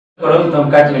करो तो हम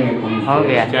काट लेंगे पूरी। हो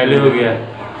गया, चलो हो गया।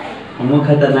 मुँह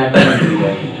खतरनाक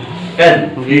कर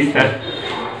जी सर।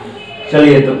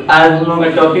 चलिए तो आज हम लोग का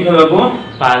टॉपिक है बाबू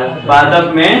पादप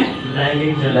में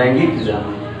लैंगिक जलन।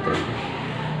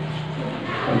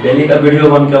 डेली का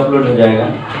वीडियो बन के अपलोड हो जाएगा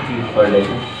पर डे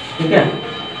का, ठीक है।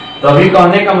 तो अभी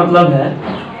कहने का मतलब है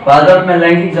पादप में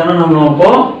लैंगिक जनन हम लोगों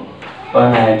को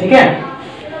पढ़ना है, ठीक है।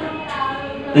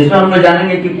 तो इसमें हम लोग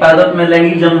जानेंगे कि पादप में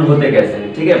लैंगिक जनन होते कैसे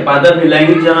हैं, ठीक है। पादप में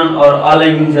लैंगिक जनन और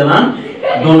अलैंगिक जनन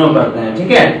दोनों करते हैं,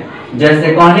 ठीक है।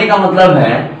 जैसे कहने का मतलब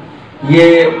है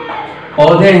ये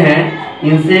पौधे हैं,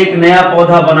 इनसे एक नया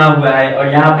पौधा बना हुआ है और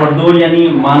यहाँ पर दो यानी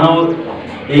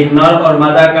मानव एक नर और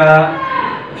मादा का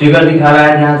फिगर दिखा रहा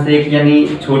है, जहाँ से एक यानी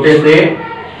छोटे से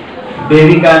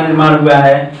बेबी का निर्माण हुआ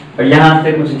है और यहाँ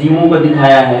से कुछ जीवों को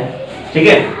दिखाया है, ठीक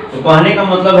है। तो कहने का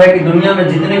मतलब है कि दुनिया में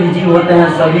जितने भी जीव होते हैं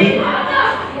सभी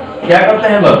क्या करते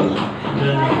हैं बाबू,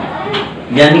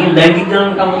 यानी लैंगिक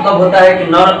जनन का मतलब होता है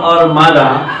कि नर और मादा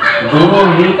दोनों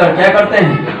मिलकर क्या करते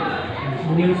हैं,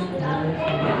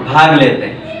 भाग लेते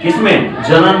हैं किसमें,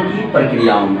 जनन की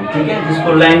प्रक्रियाओं में, ठीक है,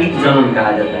 जिसको लैंगिक जनन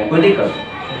कहा जाता है। कोई दिक्कत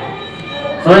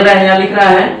समझ रहा है? यहाँ लिख रहा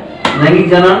है लैंगिक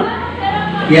जनन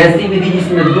की ऐसी विधि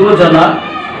जिसमें दो जनक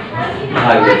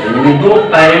भाग लेते हैं, यानी दो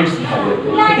पेरेंट्स भाग लेते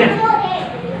हैं, ठीक है।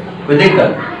 कोई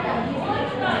दिक्कत?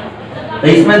 तो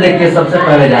इसमें देखिए सबसे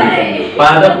पहले जानते हैं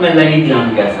पादप में लैंगिक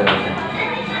जनन कैसे होता है,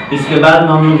 इसके बाद में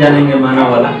हम लोग जानेंगे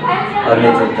मानव वाला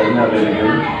अगले चैप्टर में, अगले वीडियो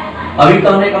में। अभी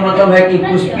कहने का मतलब है कि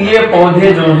पुष्पीय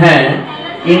पौधे जो हैं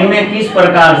इनमें किस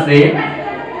प्रकार से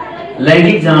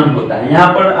लैंगिक जनन होता है। यहाँ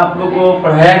पर आप लोग को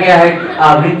पढ़ाया गया है कि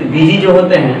आवृत बीजी जो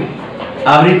होते हैं,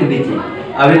 आवृत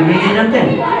बीजी जानते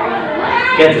हैं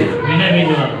क्या चीज?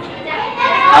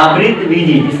 आवृत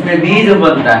बीजी जिसमें बीज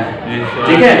बनता है,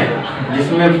 ठीक है,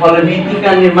 जिसमें फलवृद्धि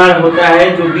का निर्माण होता है,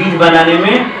 जो बीज बनाने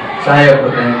में सहायक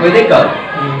होते हैं। कोई दिक्कत?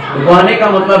 तो कहने का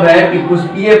मतलब है कि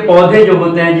पुष्पीय पौधे जो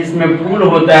होते हैं जिसमें फूल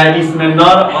होता है, जिसमें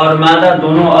नर और मादा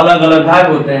दोनों अलग अलग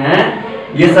भाग होते हैं,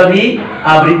 ये सभी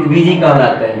आवृत बीजी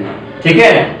कहलाते हैं, ठीक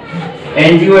है।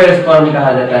 एंजियोस्पर्म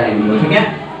कहा जाता है इनको, ठीक है।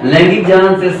 लैंगिक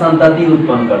जनन से संतति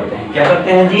उत्पन्न करते हैं। क्या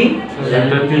करते हैं जी?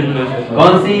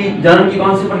 कौन सी जनन की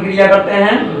कौन सी प्रक्रिया करते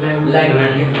हैं?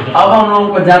 लैंगिक। अब हम लोगों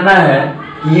को जानना है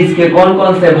कि इसके कौन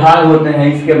कौन से भाग होते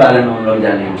हैं, इसके बारे में हम लोग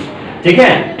जानेंगे, ठीक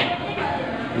है।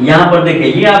 यहाँ पर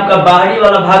देखिए ये आपका बाहरी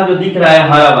वाला भाग जो दिख रहा है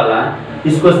हरा वाला,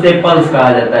 इसको सेपल्स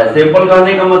कहा जाता है। सेपल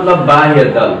कहने का मतलब बाह्य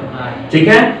तल, ठीक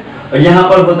है। और यहाँ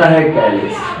पर होता है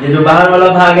कैलिक्स, ये जो बाहर वाला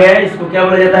भाग है इसको क्या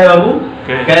बोला जाता है बाबू?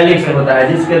 कैलिक्स होता है,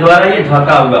 जिसके द्वारा ये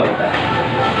ढका हुआ होता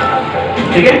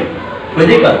है, ठीक है। कोई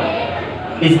दिक्कत?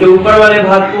 इसके ऊपर वाले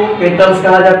भाग को पेटल्स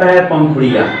कहा जाता है,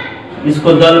 पंखुड़ियां,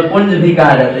 इसको दलपुंज भी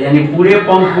कहा जाता है, यानी पूरे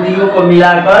पंखुड़ियों को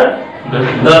मिलाकर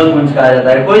दलपुंज कहा जाता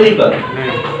है। कोई दिक्कत?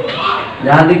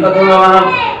 जहाँ दिक्कत होगा वहाँ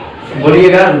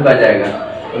बोलिएगा, रुका जाएगा।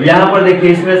 यहाँ पर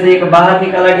देखिए इसमें से एक बाहर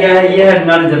निकाला गया है, ये है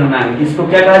नर जननांग, इसको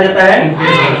क्या कहा जाता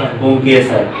है?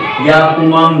 पुंकेसर या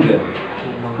उमंग,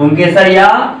 पुंकेसर या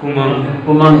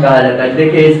उमंग कहा जाता है।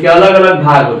 देखिए इसके अलग अलग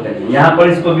भाग होते हैं। यहाँ पर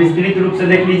इसको विस्तृत रूप से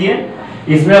देख लीजिए,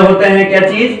 इसमें होते हैं क्या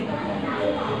चीज?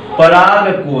 पराग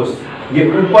कोश।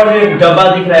 ये ऊपर एक डब्बा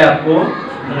दिख रहा है आपको,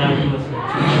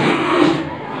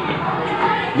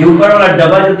 ये ऊपर वाला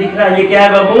डब्बा जो दिख रहा है ये क्या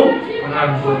है बाबू?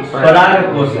 पराग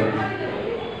कोश है।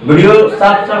 वीडियो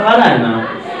साफ साफ आ रहा है ना?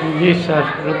 जी सर,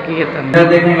 रुकिए तब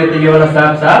देखेंगे तो ये वाला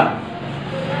साफ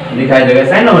साफ दिखाई देगा,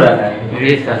 सही ना हो रहा है?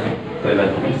 जी सर, कोई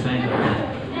बात नहीं।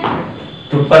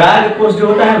 तो पराग कोश जो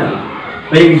होता है ना,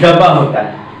 तो एक डब्बा होता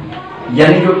है,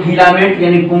 यानी जो फिलामेंट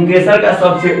यानी पुंकेसर का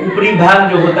सबसे ऊपरी भाग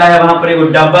जो होता है वहां पर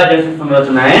एक डब्बा जैसी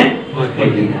संरचनाएं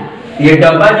होती है। ये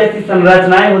डब्बा जैसी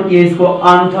संरचनाएं होती है, इसको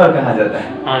आंथर कहा जाता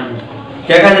है।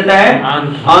 क्या कहा जाता है?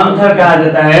 आंथर कहा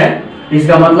जाता है।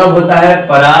 इसका मतलब होता है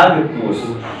पराग कोश।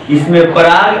 इसमें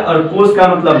पराग और कोश का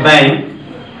मतलब बैंक,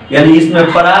 यानी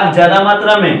इसमें पराग ज्यादा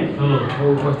मात्रा में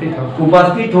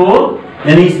उपस्थित हो,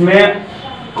 यानी इसमें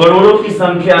करोड़ों की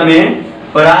संख्या में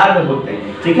पराग होते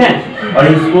हैं, ठीक है। और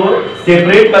इसको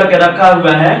सेपरेट करके रखा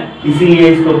हुआ है, इसीलिए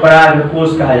इसको पराग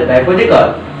कोश कहा जाता है। कोई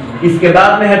दिक्कत? इसके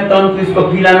बाद में है तंतु, इसको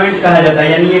फिलामेंट कहा जाता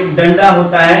है, यानी एक डंडा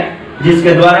होता है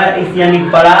जिसके द्वारा इस यानी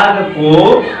पराग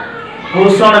को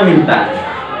पोषण मिलता है।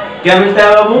 क्या मिलता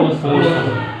है बाबू?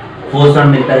 पोषण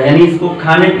मिलता है, यानी इसको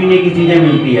खाने पीने की चीजें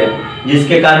मिलती है,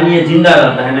 जिसके कारण ये जिंदा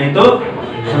रहता है, नहीं तो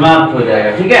समाप्त हो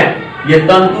जाएगा, ठीक है। ये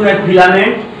तंतु है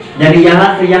फिलामेंट, यानी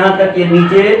यहाँ से यहाँ तक ये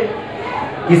नीचे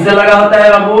किससे लगा होता है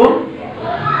बाबू?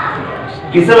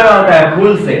 किससे लगा होता है?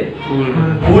 फूल से।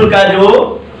 फूल का जो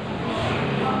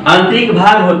आंतरिक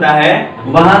भाग होता है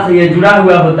वहां से ये जुड़ा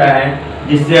हुआ होता है,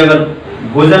 जिससे अगर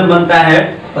भोजन बनता है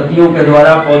पत्तियों के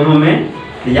द्वारा पौधों में,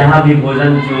 तो यहाँ भी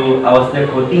भोजन जो आवश्यक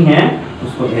होती हैं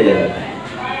उसको भेजा जाता है,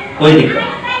 कोई दिक्कत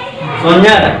समझ आ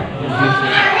रहा है?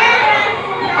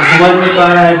 समझ में तो आ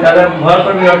रहा है, ज्यादा घर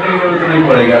पर भी रखने की जरूरत नहीं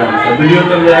पड़ेगा, आराम से वीडियो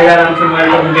तक जाएगा, आराम से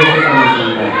मोबाइल पर देख के समझ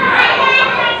जाएगा।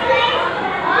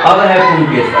 अब है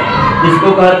पुंकेसर,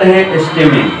 जिसको कहते हैं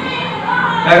स्टेमेन।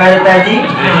 क्या कहा जाता है जी?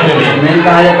 स्टेमेन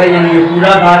कहा जाता है, यानी ये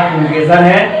पूरा भाग पुंकेसर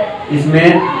है। इसमें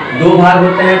दो भाग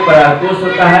होते हैं, परागकोश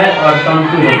होता है और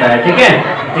तंतु होता है। ठीक है,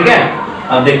 ठीक है।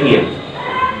 अब देखिए,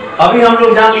 अभी हम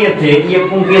लोग जान लिए थे कि ये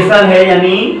पुंकेसर है,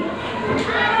 यानी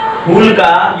फूल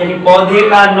का यानी पौधे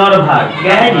का नर भाग।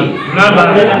 क्या है जी? नर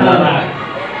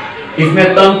भाग। इसमें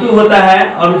तंतु होता है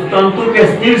और उस तंतु के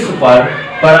शीर्ष पर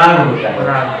पराग होता है,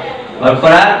 और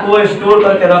पराग को स्टोर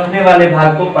करके रखने वाले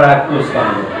भाग को परागकोश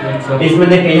कहा। इसमें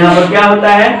देखिए यहाँ पर क्या होता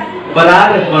है, पराग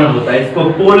कण होता है, इसको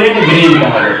पोलेन ग्रेन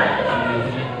कहा जाता है।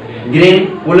 ग्रेन,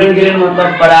 पोलेन ग्रेन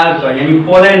मतलब पराग कण, यानी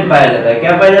पोलेन पाया जाता है।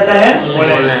 क्या पाया जाता है?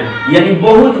 पोलेन। यानी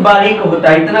बहुत बारीक होता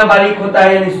है, इतना बारीक होता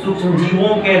है, यानी सूक्ष्म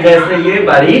जीवों के जैसे ये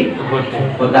बारीक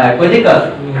होता है। कोई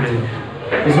दिक्कत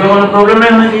इसमें कोई प्रॉब्लम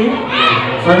नहीं होना चाहिए,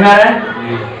 समझ में आ रहा है?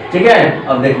 ठीक है।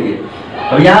 अब देखिए,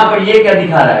 अब यहाँ पर ये क्या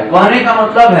दिखा रहा है, कहने का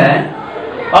मतलब है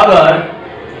अगर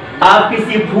आप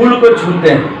किसी फूल को छूते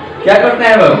हैं, क्या करते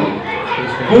हैं बाबू?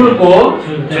 फूल को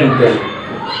छूते हैं,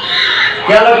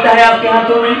 क्या लगता है आपके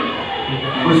हाथों में?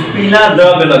 कुछ पीला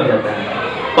द्रव्य लग जाता है,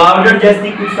 पाउडर जैसी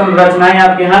कुछ संरचनाएं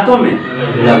आपके हाथों में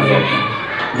लग जाती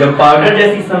हैं। जब पाउडर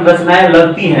जैसी संरचनाएं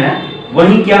लगती हैं,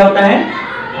 वही क्या होता है?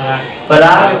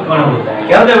 पराग कण होता है।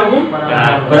 क्या होता है बाबू?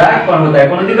 पराग कण होता है।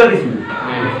 कौन दिक्कत इसमें?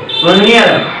 समझ नहीं आ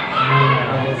रहा?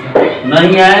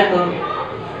 नहीं आए तो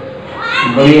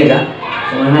बोलिएगा,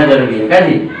 समझना जरूरी है। क्या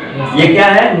जी? ये क्या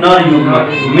है? नर युग्मक,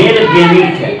 मेल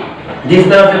गेमीट है। जिस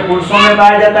तरह से पुरुषों में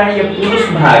पाया जाता है, ये पुरुष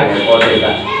भाग है पौधे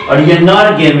का, और ये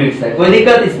नर गेमीट्स है। कोई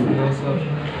दिक्कत इसमें?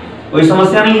 कोई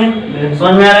समस्या नहीं है,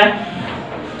 समझ में आ रहा है?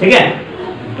 ठीक है।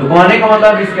 तो कहने का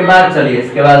मतलब इसके बाद चलिए,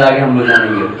 इसके बाद आगे हम लोग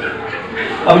जानेंगे।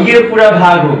 अब ये पूरा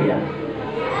भाग हो गया,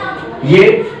 ये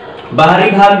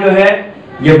बाहरी भाग जो है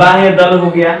ये बाह्य दल हो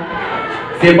गया,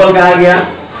 सेपल कहा गया,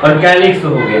 और कैलिक्स हो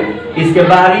गया। इसके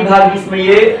बाहरी भाग जिसमें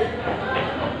ये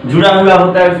जुड़ा हुआ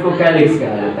होता है उसको कैलिक्स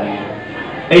कहा जाता है।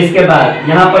 इसके बाद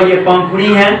यहाँ पर ये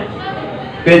पंखुड़ी है,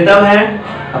 पेतल है,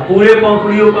 अब पूरे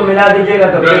पंखुड़ियों को मिला दीजिएगा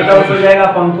तो पेतल हो जाएगा,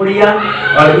 पंखुड़िया,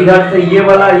 और इधर से ये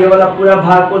वाला पूरा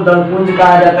भाग को दलपुंज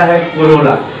कहा जाता है,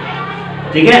 कोरोला।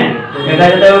 ठीक है, क्या कहा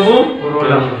जाता है वो?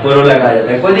 कोरोला कहा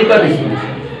जाता है। कोई दिक्कत इसमें?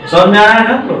 समझ में आ रहा है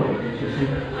ना?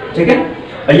 ठीक है।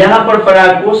 और यहाँ पर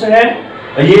परागकोश है,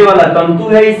 और ये वाला तंतु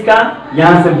है इसका,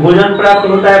 यहाँ से भोजन प्राप्त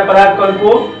होता है परागकण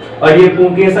को, और ये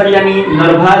पुंकेसर यानी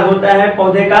नरभाग होता है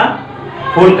पौधे का,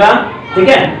 फूल का। ठीक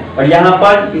है। और यहाँ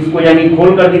पर इसको यानी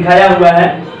खोल कर दिखाया हुआ है,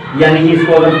 यानी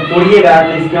इसको अगर तोड़िएगा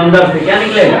तो इसके अंदर से क्या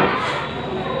निकलेगा?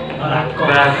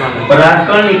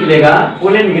 परागकण निकलेगा,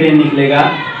 पोलेन ग्रेन निकलेगा,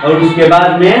 और उसके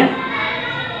बाद में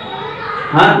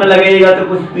हाथ में लगाइएगा तो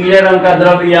कुछ पीले रंग का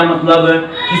द्रव्य, या मतलब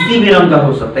किसी भी रंग का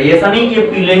हो सकता है। ऐसा नहीं कि ये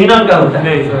पीले ही रंग का होता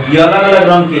है, ये अलग अलग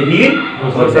रंग के भी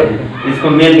होते हैं। इसको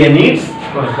मेल गेमीट्स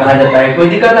कहा जाता है। कोई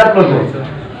दिक्कत आप लोग को?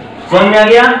 समझ में आ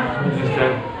गया?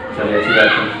 चलिए अच्छी बात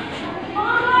है।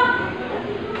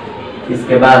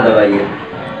 इसके बाद अब आइए,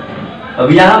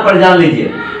 अब यहाँ पर जान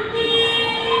लीजिए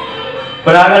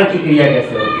परागण की क्रिया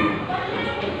कैसे होती है।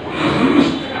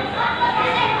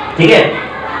 ठीक है,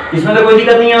 इसमें तो कोई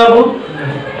दिक्कत नहीं है बाबू।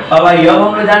 अब आइए, अब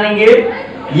हम लोग जानेंगे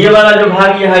ये वाला जो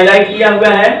भाग ये हाईलाइट किया हुआ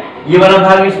है, ये वाला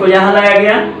भाग इसको यहाँ लाया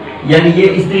गया, यानी ये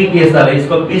स्त्री केसर है,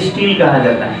 इसको पिस्टिल कहा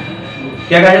जाता है।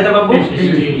 क्या कहा जाता है बाबू?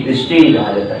 पिस्टिल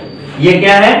कहा जाता है। ये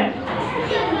क्या है?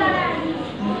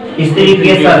 स्त्री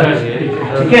केसर।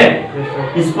 ठीक है,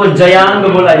 इसको जयांग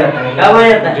बोला जाता है। क्या बोला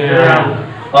जाता है?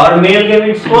 और मेल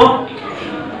गेमिट्स को,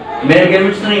 मेल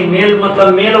गेमिट्स नहीं, मेल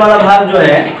मतलब मेल वाला भाग जो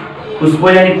है उसको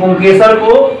यानी पुंकेसर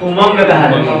को उमंग कहा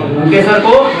जाता है, पुंकेसर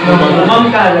को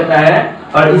उमंग कहा जाता है,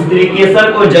 और स्त्री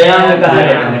केसर को जयांग कहा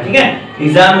जाता है। ठीक है,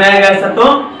 एग्जाम में आएगा ऐसा तो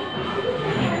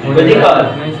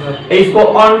इसको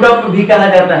अंडप भी कहा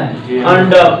जाता है,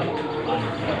 अंडप।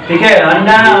 ठीक है,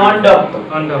 अंडा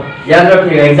अंडप याद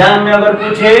रखिएगा। एग्जाम में अगर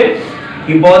पूछे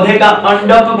कि पौधे का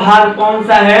अंडप भाग कौन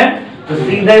सा है तो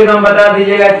सीधे एकदम बता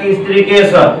दीजिएगा कि स्त्री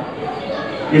केसर।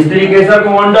 स्त्री केसर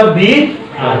को अंडप भी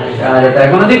कहा जाता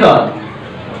है। कौन दिक्कत?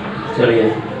 चलिए,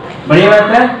 बढ़िया बात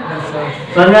है,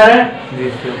 समझ आ रहा है?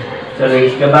 चलिए,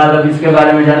 इसके बाद अब इसके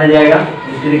बारे में जाना जाएगा,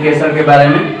 स्त्री केसर के बारे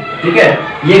में। ठीक है,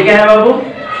 ये क्या है बाबू?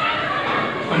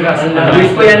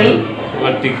 इसको यानी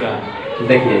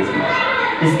देखिए,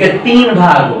 इसके 3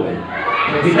 भाग हो गए।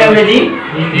 कितने हुए जी?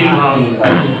 3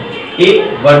 भाग। एक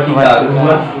वर्टिका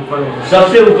हुआ,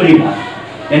 सबसे ऊपरी भाग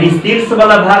यानी शीर्ष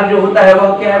वाला भाग जो होता है वह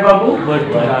क्या है बाबू?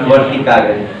 वर्टिका।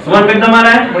 समझ में एकदम आ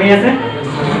रहा है बढ़िया से?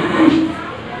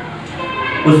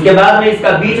 उसके बाद में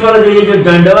इसका बीच वाला जो ये जो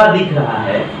डंडवा दिख रहा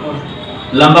है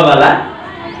लंबा वाला,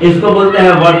 इसको बोलते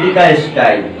हैं वर्टिका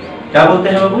स्टाइल। क्या बोलते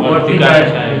हैं बाबू? वर्टिका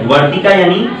स्टाइल। वर्टिका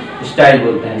यानी स्टाइल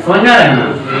बोलते हैं। समझ में आ रहा है ना?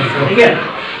 ठीक है।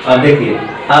 अब देखिए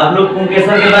आप लोग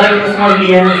पुंकेसर के बारे में समझ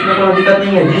लिए हैं, उसमें कोई दिक्कत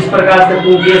नहीं है। जिस प्रकार से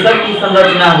पुंकेसर की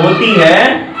संरचना होती है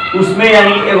उसमें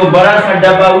यानी एगो बड़ा सा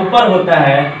डब्बा ऊपर होता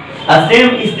है और सेम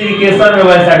स्त्रीकेसर में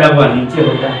वैसा डब्बा नीचे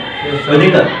होता है। कोई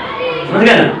दिक्कत? समझ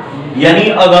गए ना? यानी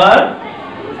अगर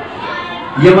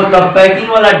ये मतलब पैकिंग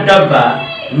वाला डब्बा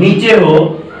नीचे हो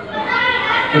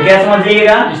तो क्या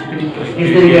समझिएगा?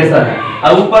 स्त्रीकेसर है।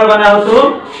 और ऊपर बना हो तो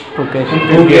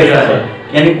पुंकेसर है।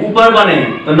 यानी ऊपर बने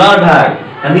तो नर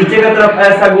भाग और नीचे की तरफ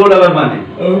ऐसा गोल अगर बने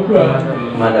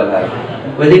मादा भाग।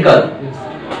 कोई दिक्कत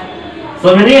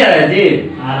समझ नहीं आ रहा है जी?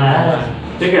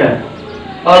 ठीक है।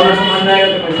 और ना समझ में आएगा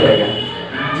तो कैसे आएगा?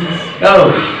 क्या हो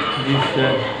जी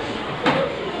सर?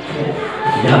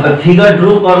 यहाँ पे फिगर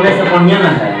ड्रॉ करने से बढ़िया ना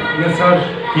है। Yes sir.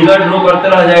 फिगर ड्रॉ करते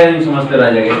रह जाएगा, नहीं समझते रह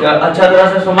जाएगा। अच्छा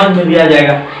तरह से समझ में लिया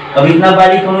जाएगा। अब इतना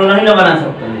बारीक हम लोग नहीं ना बना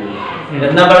सकते हैं।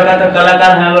 इतना बड़का तो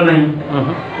कलाकार हैं लोग नहीं,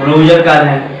 हम उजरकार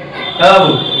हैं। अब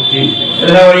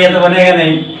इतना बढ़िया तो बनेगा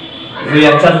नहीं, इसलिए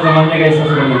अच्छा से समझने का ऐसा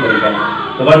समझने तरीका है।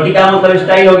 तो वर्टिका मतलब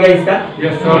स्टाइल हो गया इसका।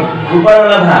 Yes sir. ऊपर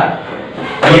वाला भाग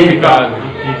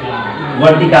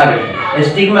वर्टिका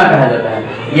स्टिग्मा कहा जाता है।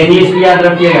 ये इंग्लिश भी याद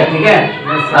रखिएगा, ठीक है?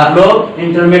 आप लोग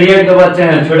इंटरमीडिएट के बच्चे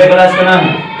हैं, छोटे क्लास का नाम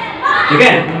है, ठीक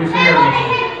है?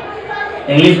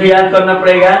 इंग्लिश भी याद करना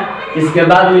पड़ेगा। इसके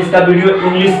बाद में इसका वीडियो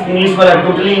इंग्लिश वाला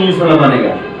टोटली इंग्लिश वाला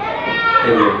बनेगा।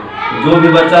 जो भी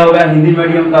बच्चा होगा हिंदी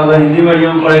मीडियम का होगा हिंदी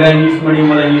मीडियम पढ़ेगा, इंग्लिश मीडियम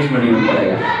वाला इंग्लिश मीडियम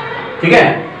पढ़ेगा, ठीक है?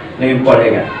 लेकिन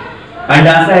पढ़ेगा।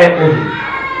 अंडाशय है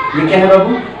ओवरी। ये क्या है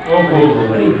बाबू?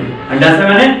 ओवरी। अंडाशय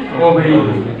माने ओवरी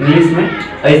इंग्लिश में।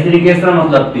 स्त्रीकेसर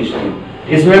मतलब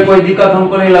पिष्ट। इसमें कोई दिक्कत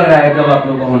हमको नहीं लग रहा है, कब आप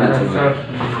लोग को होना चाहिए।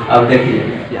 अब देखिए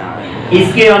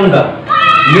इसके अंदर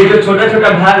ये जो छोटा छोटा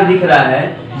भाग दिख रहा है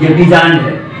ये बीजांड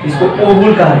है, इसको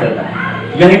ओवुल कहा जाता है।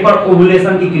 यहीं पर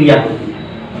ओवुलेशन की क्रिया होती है,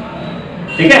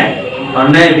 ठीक है? और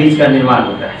नए बीज का निर्माण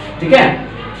होता है, ठीक है?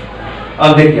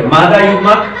 अब देखिए मादा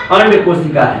युग्मक अंड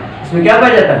कोशिका है। इसमें क्या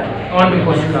पाया जाता है? अंड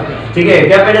कोशिका। ठीक है,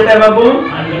 क्या पाया जाता है बाबू?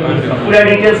 पूरा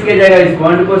डिटेल्स किया जाएगा इसको।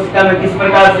 अंड कोशिका में किस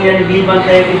प्रकार से यानी बीज बनता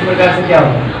है, किस प्रकार से क्या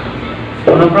होता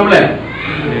है, नो प्रॉब्लम।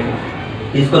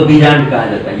 इसको बीजांड कहा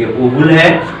जाता है। ये ओवुल है,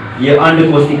 ये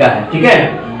अंड कोशिका है, ठीक है?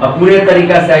 अब पूरे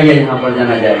तरीका से आइए यहाँ पर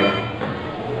जाना जाएगा,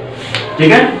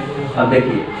 ठीक है? अब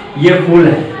देखिए ये फूल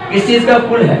है, किस चीज का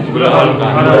फूल है? गुड़हल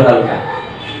का।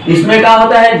 इसमें क्या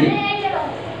होता है जी?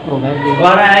 कह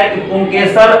रहा है कि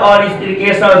पुंकेसर और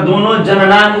स्त्रीकेसर दोनों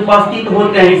जननांग उपस्थित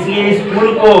होते हैं, इसलिए इस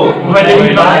फूल को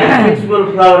बाइसेक्सुअल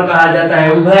फ्लावर कहा जाता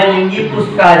है, उभयलिंगी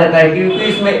पुष्प कहा जाता है, क्योंकि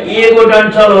इसमें एगो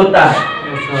डंठल होता है।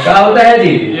 क्या होता है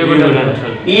जी?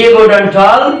 एगो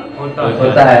डंठल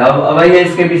होता है। अब आइए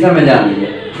इसके विषय में जान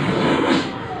लीजिए।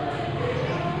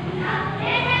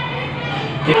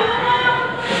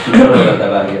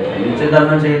 नीचे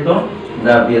दबना चाहिए तो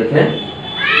दाब दिए थे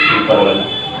ऊपर वाला,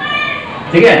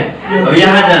 ठीक है? अब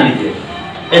यहाँ जान लीजिए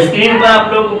स्क्रीन पर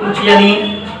आप लोग को कुछ यानी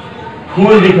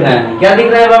फूल दिख रहे हैं। क्या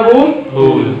दिख रहा है बाबू?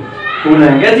 फूल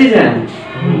है। क्या चीज है?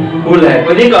 फूल है।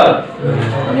 कोई दिक्कत?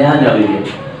 अब यहाँ जान लीजिए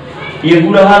ये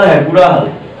गुड़हल है। गुड़हल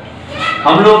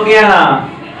हम लोग के यहाँ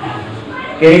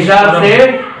के हिसाब से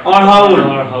अड़हुल,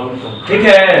 ठीक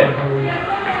है?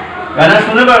 गाना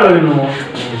सुने पा रहे हो?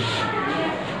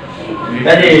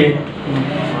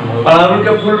 अड़हुल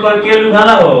के फूल पर के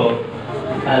लुभाना हो?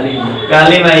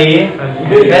 काली माई।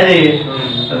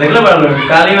 देख लो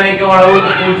काली माई के अड़हुल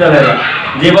के फूल चलेगा।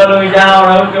 जीवन में जहाँ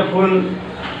अड़हुल के फूल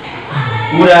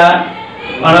पूरा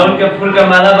अड़हुल के फूल का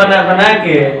माला बना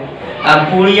के आप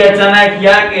पूरी या चना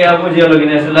खिया के आप जो लोग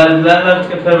लाल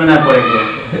के फिर बना पड़ेंगे,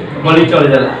 बलि चल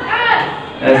जाला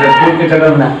ऐसे फूल के चक्कर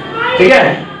बना, ठीक है?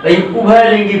 तो ये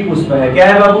उभयलिंगी पुष्प है। क्या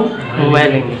है बाबू?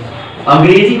 उभयलिंगी।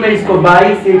 अंग्रेजी में इसको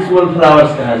बाइसेक्सुअल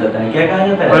फ्लावर्स कहा जाता है। क्या कहा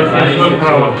जाता है?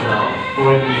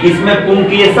 इसमें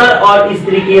पुंकेसर और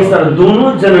स्त्रीकेसर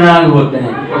दोनों जननांग होते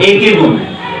हैं एक ही गुण में,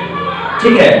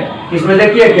 ठीक है? इसमें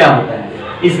देखिए क्या होता है।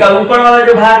 इसका ऊपर वाला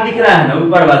जो भाग दिख रहा है ना,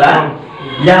 ऊपर वाला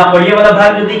यहाँ पर ये वाला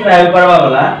भाग जो दिख रहा है ऊपर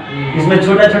वाला, इसमें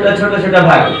छोटा छोटा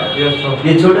भाग होता है।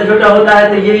 ये छोटा छोटा होता है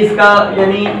तो ये इसका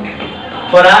यानी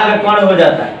पराग कण हो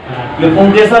जाता है, ये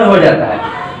पुंकेसर हो जाता है,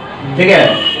 ठीक है?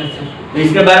 तो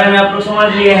इसके बारे में आप लोग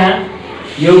समझ लिए हैं।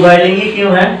 ये उभयलिंगी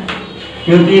क्यों है?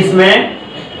 क्योंकि इसमें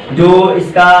जो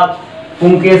इसका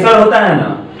पुंकेसर होता है ना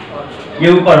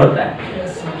ये ऊपर होता है,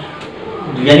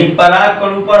 यानी पराग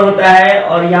कण ऊपर होता है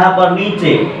और यहाँ पर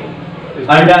नीचे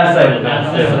अंडाशय,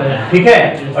 ठीक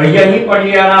है? और यही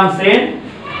पढ़िए आराम से।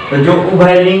 तो जो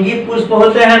उभयलिंगी पुष्प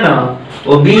होते हैं ना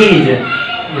वो बीज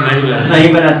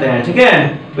नहीं बनाते हैं, ठीक है,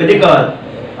 कोई दिक्कत।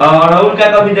 और अड़हुल का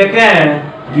कभी देखे हैं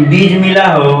कि बीज मिला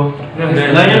हो?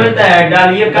 नहीं मिलता है,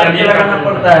 डालिए काट के लगाना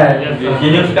पड़ता है,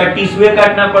 यानी उसका टिश्यू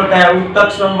काटना पड़ता है, उत्तक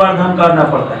संवर्धन करना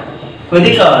पड़ता है, कोई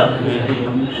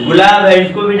दिक्कत। गुलाब है,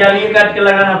 इसको भी डालिए काट के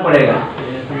लगाना पड़ेगा,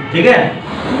 ठीक है।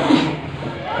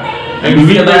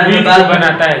 इसके बारे में बात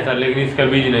बनाता है सर, लेकिन इसका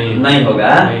बीज नहीं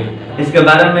होगा। इसके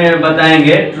बारे में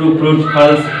बताएंगे, ट्रू फ्रूट,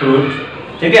 फॉल्स फ्रूट,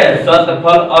 ठीक है, सत्य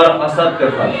फल और असत्य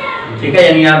फल, ठीक है,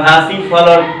 यानी आभासी फल,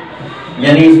 और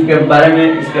यानी इसके बारे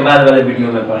में इसके बाद वाले वीडियो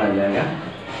में पढ़ा जाएगा,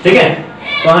 ठीक है।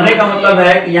 कहने का मतलब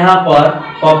है कि यहाँ पर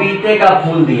पपीते का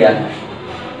फूल दिया है,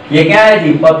 ये क्या है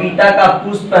जी? पपीता का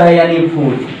पुष्प है यानी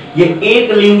फूल। ये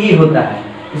एक लिंगी होता है,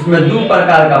 इसमें 2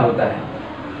 प्रकार का होता है,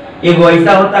 एक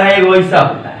वैसा होता है, एक वैसा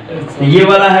होता है। ये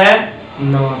वाला है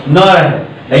नर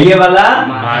है, ये वाला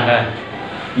मादा,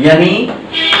 यानी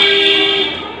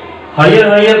हरियर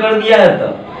हरियर कर दिया है तो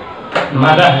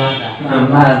मादा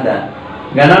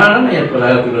गाना ना ना ये तो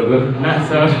लगा तू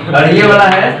लोग। और ये वाला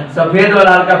है सफेद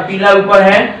वाला, हल्का पीला ऊपर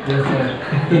है,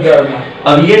 ठीक है।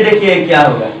 अब ये देखिए क्या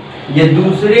होगा, ये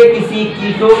दूसरे किसी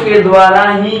कीटों के द्वारा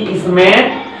ही इसमें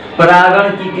परागण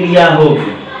की क्रिया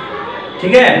होगी,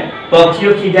 ठीक है।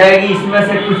 पक्षियों की जाएगी, इसमें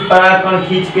से कुछ परागकण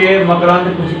खींच के,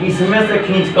 मकरंद कुछ इसमें से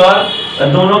खींच कर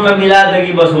दोनों में मिला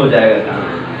देगी, बस हो जाएगा काम,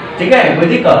 ठीक है, कोई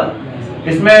दिक्कत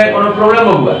इसमें कोनो प्रॉब्लम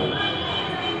होगा,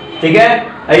 ठीक है।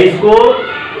 इसको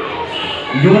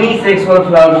यूनिसेक्सुअल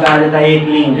फ्लावर कहा जाता है, एक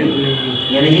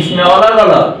लिंगी, यानी जिसमें अलग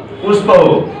अलग पुष्प हो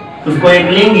उसको एक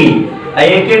लिंगी,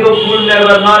 एक एक फूल में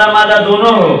अगर नर मादा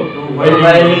दोनों हो तो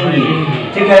लिंगी,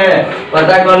 ठीक है।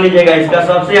 पता कर लीजिएगा, इसका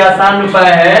सबसे आसान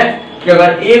उपाय है कि अगर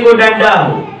एक डंडा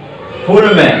हो फूल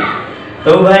में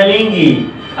तो वह लिंगी,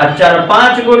 और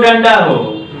 4-5 को डंडा हो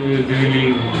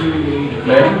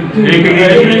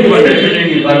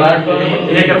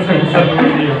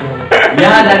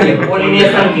यहाँ जाके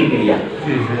पोलिनेशन की क्रिया,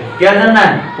 क्या जानना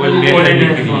है?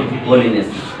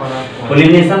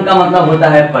 पोलिनेशन का मतलब होता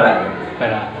है परागण।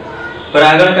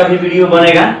 परागण का भी वीडियो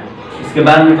बनेगा, इसके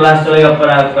बाद में क्लास चलेगा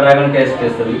परागण का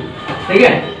स्पेशली, ठीक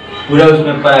है, पूरा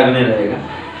उसमें परागण रहेगा,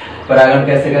 परागण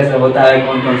कैसे कैसे होता है,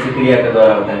 कौन कौन सी क्रिया के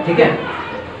द्वारा होता है, ठीक है।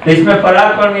 तो इसमें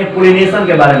परागकण में पोलिनेशन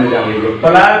के बारे में जान लीजिए।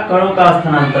 परागकणों का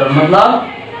स्थानांतरण मतलब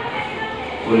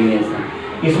पोलिनेशन,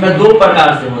 इसमें 2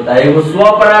 प्रकार से होता है, एक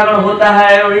स्वपरागण होता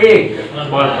है और एक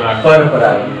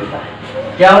परपरागण होता है।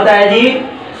 क्या होता है जी?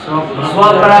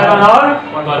 स्वपरागण और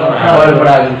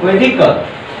परपरागण। कोई दिक्कत,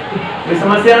 कोई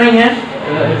समस्या नहीं है?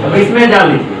 अब इसमें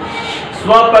जान लीजिए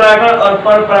स्वपरागण और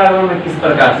परपरागण में किस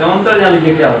प्रकार से अंतर जान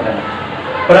लीजिए क्या होता है।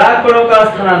 परागकणों का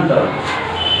स्थानांतरण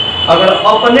अगर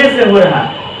अपने से हो रहा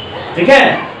है, ठीक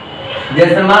है,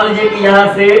 जैसे मान लीजिए कि यहाँ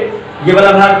से ये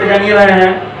वाला भाग पे जानिए रहे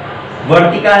हैं,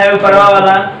 वर्तिका है ऊपरवा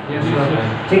वाला,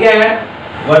 ठीक है,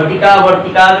 वर्तिका,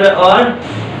 वर्तिकाग्र और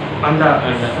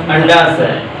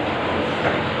अंडाशय।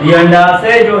 ये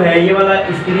अंडाशय जो है ये वाला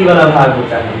स्त्री वाला भाग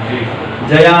होता है,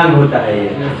 जयांग होता है ये,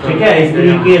 ठीक है,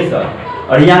 स्त्री केसर।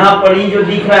 और यहाँ पर ही जो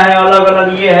दिख रहा है अलग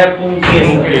अलग ये है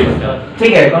पुंकेसर,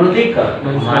 ठीक है, कोनो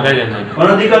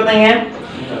दिक्कत नहीं है।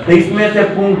 तो इसमें से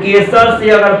पुंकेसर से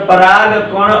अगर पराग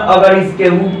कण अगर इसके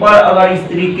ऊपर अगर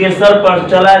स्त्री केसर पर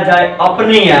चला जाए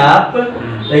अपने आप,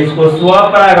 तो इसको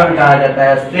स्वपरागण कहा जाता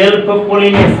है, सेल्फ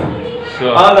पोलिनेशन।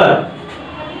 अगर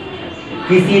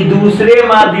किसी दूसरे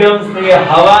माध्यम से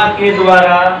हवा के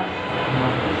द्वारा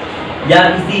या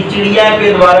किसी चिड़िया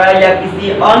के द्वारा या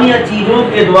किसी अन्य चीजों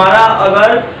के द्वारा अगर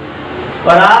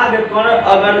पराग कण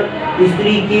अगर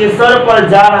स्त्री केसर पर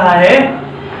जा रहा है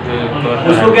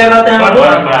उसको क्या कहते हैं?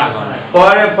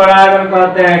 परपरागण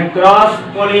कहते हैं। क्रॉस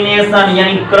पोलिनेशन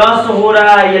यानी क्रॉस हो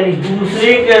रहा है, यानी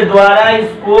दूसरे के द्वारा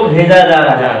इसको भेजा जा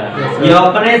रहा है, ये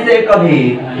अपने से कभी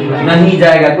नहीं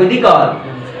जाएगा। कोई दिक्कत?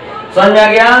 समझ आ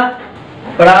गया?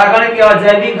 परागण के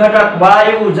अजैविक घटक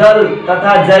वायु, जल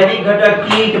तथा जैविक घटक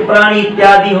कीट, प्राणी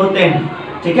इत्यादि होते हैं,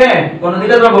 ठीक है। कौन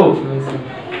दिक्कत बाबू?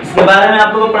 इसके बारे में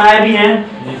आप लोगों को पढ़ाया भी है,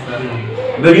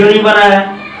 वीडियो नहीं बना है,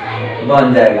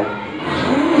 बन जाएगा।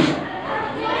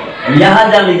 यहाँ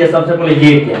जान लीजिए सबसे पहले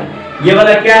ये क्या है, ये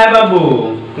वाला क्या है बाबू?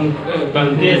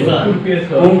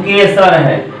 पुंकेसर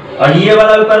है। और ये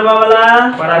वाला ऊपरवा वाला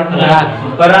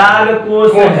पराग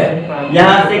कोश है।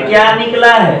 यहाँ से क्या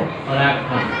निकला है?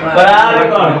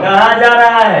 परागकण कहाँ जा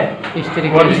रहा है? स्त्री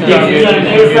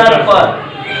केसर पर,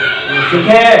 ठीक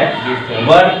है।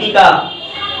 वर्तिका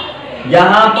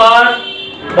यहाँ पर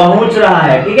पहुंच रहा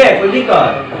है, ठीक है, कोई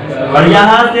दिक्कत? और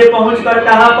यहाँ से पहुंचकर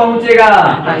कहाँ पहुंचेगा?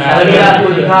 अभी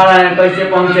आपको दिखा रहे हैं कैसे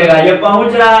पहुंचेगा। ये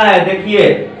पहुंच रहा है, देखिए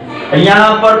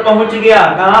यहाँ पर पहुंच गया।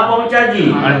 कहाँ पहुंचा जी?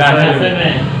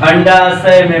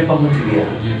 अंडाशय में पहुंच गया।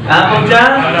 कहाँ पहुंचा?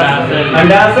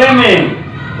 अंडाशय में।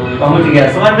 पहुंच गया।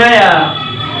 समझ में आया?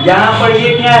 यहाँ पर ये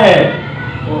क्या है?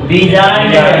 बीजांड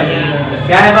है।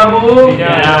 क्या है बाबू?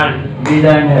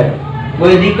 बीजांड है।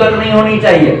 कोई दिक्कत नहीं होनी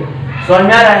चाहिए। समझ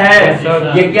में आ रहा है?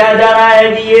 ये क्या जा रहा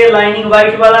है जी? ये लाइनिंग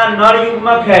व्हाइट वाला नर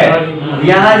युग्मक है।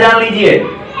 यहाँ जान लीजिए,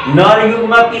 नर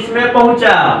युग्मक किसमें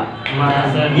पहुंचा?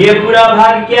 ये पूरा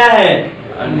भाग क्या है?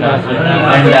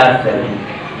 अंडाशय।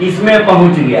 इसमें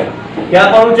पहुंच गया। क्या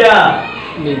पहुंचा?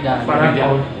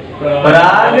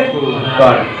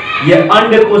 परागकण। ये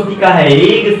अंड कोशिका है,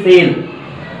 एग सेल।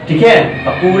 ठीक है?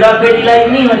 अब पूरा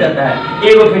फर्टिलाइज नहीं हो जाता है,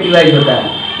 एगो फर्टिलाइज होता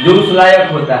है जो उस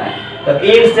लायक होता है। तो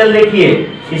एक सेल देखिए,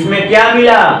 इसमें क्या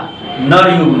मिला? नर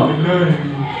युग्मक।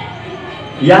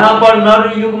 यहाँ पर नर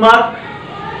युग्मक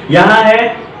यहाँ है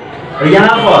और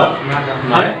यहाँ पर।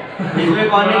 इसमें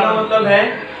कहने का मतलब है,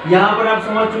 यहाँ पर आप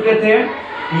समझ चुके थे,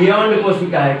 ये अंड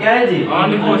कोशिका है। क्या है जी?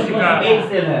 अंड कोशिका। एक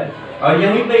सेल है और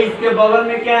यहीं पे इसके बगल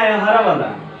में क्या है? हरा वाला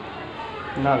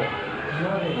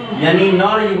यानी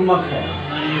नर युग्मक है।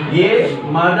 ये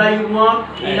मादा युग्मक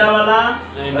पीला वाला,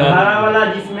 हरा वाला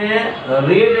जिसमें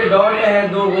रेड डॉट है,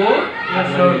 दो वो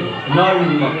नर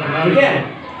युग्मक। ठीक है?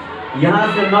 यहाँ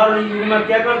से नर युग्मक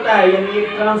क्या करता है? यानी एक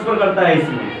ट्रांसफर करता है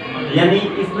इसमें, यानी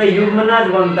इसमें युग्मनज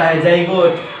बनता है,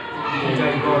 जाइगोट।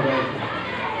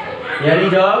 यानी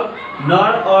जब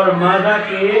नर और मादा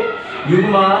के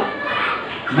युग्म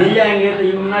मिल जाएंगे तो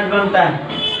युग्मनज बनता है।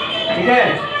 ठीक है?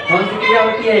 कौन सी क्रिया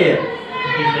होती है ये?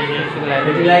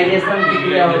 फर्टिलाइजेशन की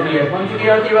क्रिया होती है। कौन सी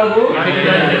क्रिया होती है बाबू?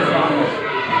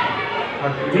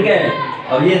 ठीक है?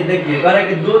 अब ये देखिए, कह रहा है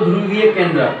कि दो ध्रुवीय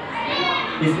केंद्रक,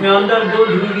 इसमें अंदर दो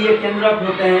ध्रुवीय केंद्रक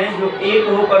होते हैं जो एक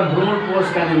होकर भ्रूण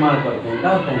कोश का निर्माण करते हैं।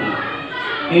 क्या होते हैं?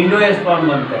 इंडोस्पर्म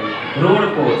बनते हैं, भ्रूण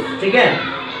कोश। ठीक है?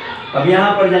 अब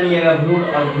यहाँ पर जानिएगा भ्रूण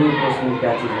और भ्रूण कोश में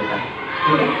क्या चीज होता है।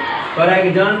 ठीक है? कह रहा है कि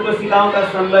जनन कोशिकाओं का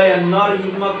संलयन नर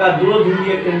युग्मक का दो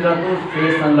ध्रुवीय केंद्रकों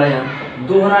से संलयन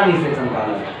दोहरा निषेचन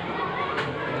कहलाता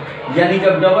है। यानी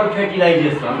जब डबल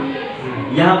फर्टिलाइजेशन,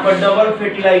 यहाँ पर डबल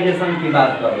फर्टिलाइजेशन की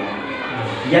बात कर रहे हैं,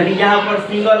 यानी यहाँ पर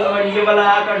सिंगल, अगर ये वाला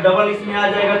आकर डबल इसमें आ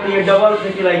जाएगा तो ये डबल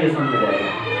फर्टिलाइजेशन हो जाएगा,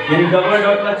 यानी डबल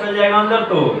डॉट का चल जाएगा अंदर,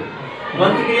 तो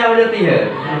कौन सी क्रिया हो जाती है?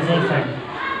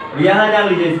 यहाँ जान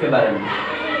लीजिए इसके बारे में।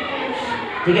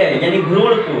 ठीक है? यानी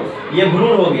भ्रूण कोश, ये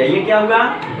भ्रूण हो गया, ये क्या होगा?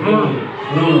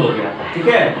 भ्रूण हो गया। ठीक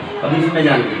है? अब इसमें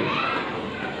जान लीजिए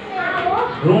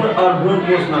भ्रूण और भ्रूण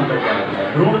कोश नाम पर क्या होता है।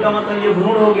 भ्रूण का मतलब ये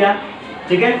भ्रूण हो गया।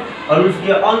 ठीक है? और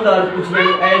उसके अंदर कुछ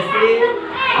ऐसे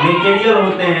मटेरियल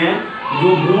होते हैं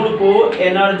जो भ्रूण को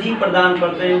एनर्जी प्रदान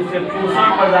करते हैं, उसे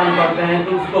पोषण प्रदान करते हैं,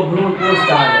 तो उसको भ्रूण कोश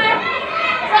कहा जाता है।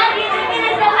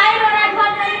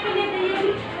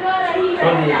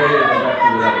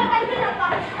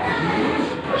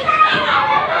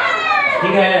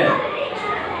 ठीक है?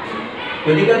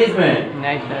 कोई दिक्कत इसमें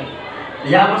नहीं सर।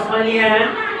 यहाँ पर समझ लिए हैं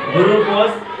भ्रूण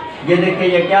कोश। ये देखिए,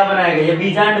 ये क्या बनाएगा? ये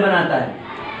बीजांड बनाता है।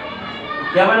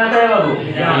 क्या बनाता है बाबू?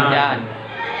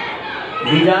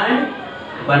 बीजांड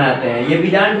बनाते हैं। ये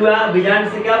बीजांड हुआ, बीजांड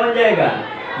से क्या बन जाएगा?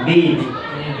 बीज।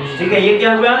 ठीक है? ये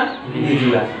क्या हुआ? बीज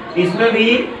हुआ। इसमें भी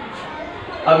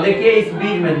अब देखिए, इस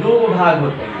बीज में दो भाग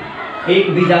होते हैं, एक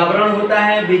बीजावरण होता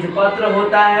है, बीजपत्र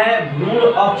होता है, भ्रूण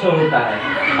अक्ष होता है,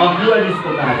 अंकुर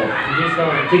जिसको कहा जाता है।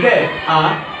 ठीक है?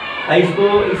 इसको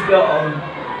इसके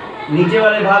नीचे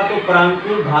वाले भाग को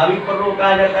परांकुर, भावी पर्व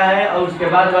कहा जाता है, और उसके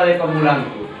बाद वाले को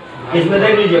मूलांकुर। इसमें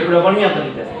देख लीजिए पूरा बढ़िया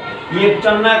तरीके से, ये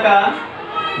चन्ना का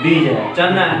बीज है,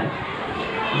 चन्ना है।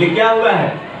 ये क्या हुआ है?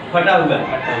 फटा हुआ है।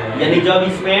 यानी जब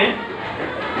इसमें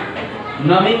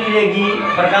नमी मिलेगी,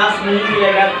 प्रकाश नहीं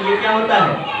मिलेगा, तो ये क्या होता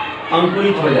है?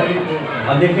 अंकुरित हो जाता है।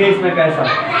 अब देखिए इसमें कैसा,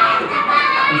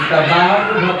 इसका बाहर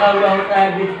तो ढका हुआ होता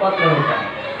है, बीजपत्र होता है,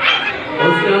 और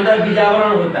उसके अंदर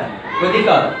बीजावरण होता है। कोई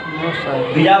दिक्कत?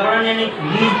 बीजावरण यानी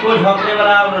बीज को ढकने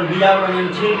वाला आवरण, बीजावरण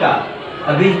यानी छिलका।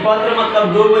 अब बीजपत्र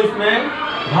मतलब दो गो इसमें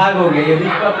भाग हो गया, ये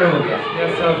बीजपत्र हो गया।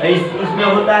 इसमें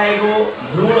होता है वो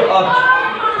भ्रूण अक्ष,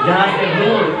 जहाँ से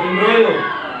भ्रूण एम्ब्रियो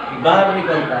बाहर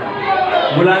निकलता है।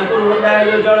 मूलांकुर होता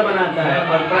है जो जड़ बनाता है,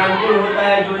 और परांकुर होता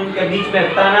है जो इनके बीच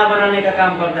में तना बनाने का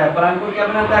काम करता है। परांकुर क्या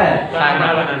बनाता है?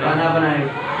 तना बनाए।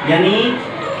 यानी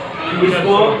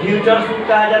इसको फ्यूचर शूट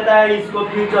कहा जाता है, इसको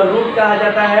फ्यूचर रूट कहा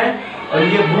जाता है, और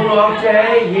ये भ्रूण अक्ष है,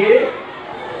 ये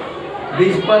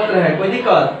बीजपत्र है। कोई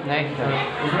दिक्कत नहीं सर।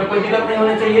 इसमें कोई दिक्कत नहीं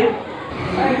होनी चाहिए।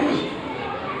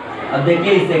 अब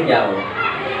देखिए इससे क्या होगा।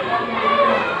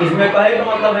 इसमें कहे का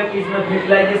मतलब है कि इसमें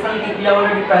फर्टिलाइजेशन की क्रिया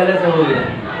ऑलरेडी पहले से हो गई,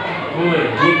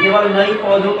 ये केवल नई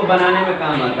पौधों को बनाने में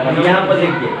काम आता है। यहाँ पर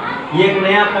देखिए, ये एक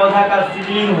नया पौधा का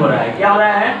सीडलिंग हो रहा है। क्या हो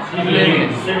रहा है?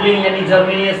 सीडलिंग यानी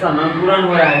जर्मिनेशन, अंकुरण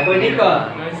हो रहा है। कोई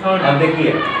दिक्कत? अब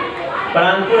देखिए,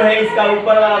 परांकुर है, इसका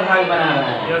ऊपर वाला भाग बना रहा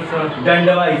है,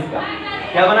 डंडवा इसका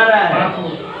क्या बना रहा है?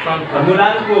 और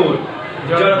मूलांक को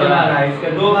जड़ बना रहा है।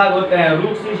 इसके दो भाग होते हैं,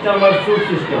 रूट सिस्टम और शूट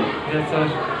सिस्टम।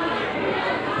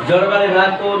 जड़ वाले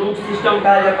भाग को रूट सिस्टम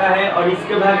कहा जाता है और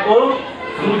इसके भाग को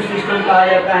शूट सिस्टम कहा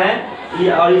जाता है।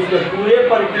 और इसके पूरे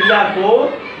प्रक्रिया को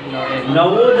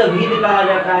नवोद्भिद कहा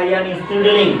जाता है, यानी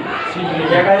सीडलिंग।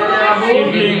 क्या कहा जाता है?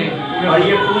 सीडलिंग। और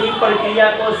ये पूरी प्रक्रिया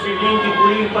को, सीडलिंग की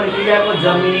पूरी प्रक्रिया को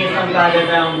जर्मिनेशन कहा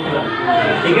जाता है अंकुरण।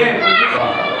 ठीक है,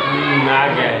 आ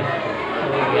गया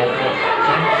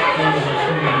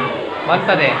बंद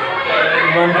करें।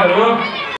 बंद करो।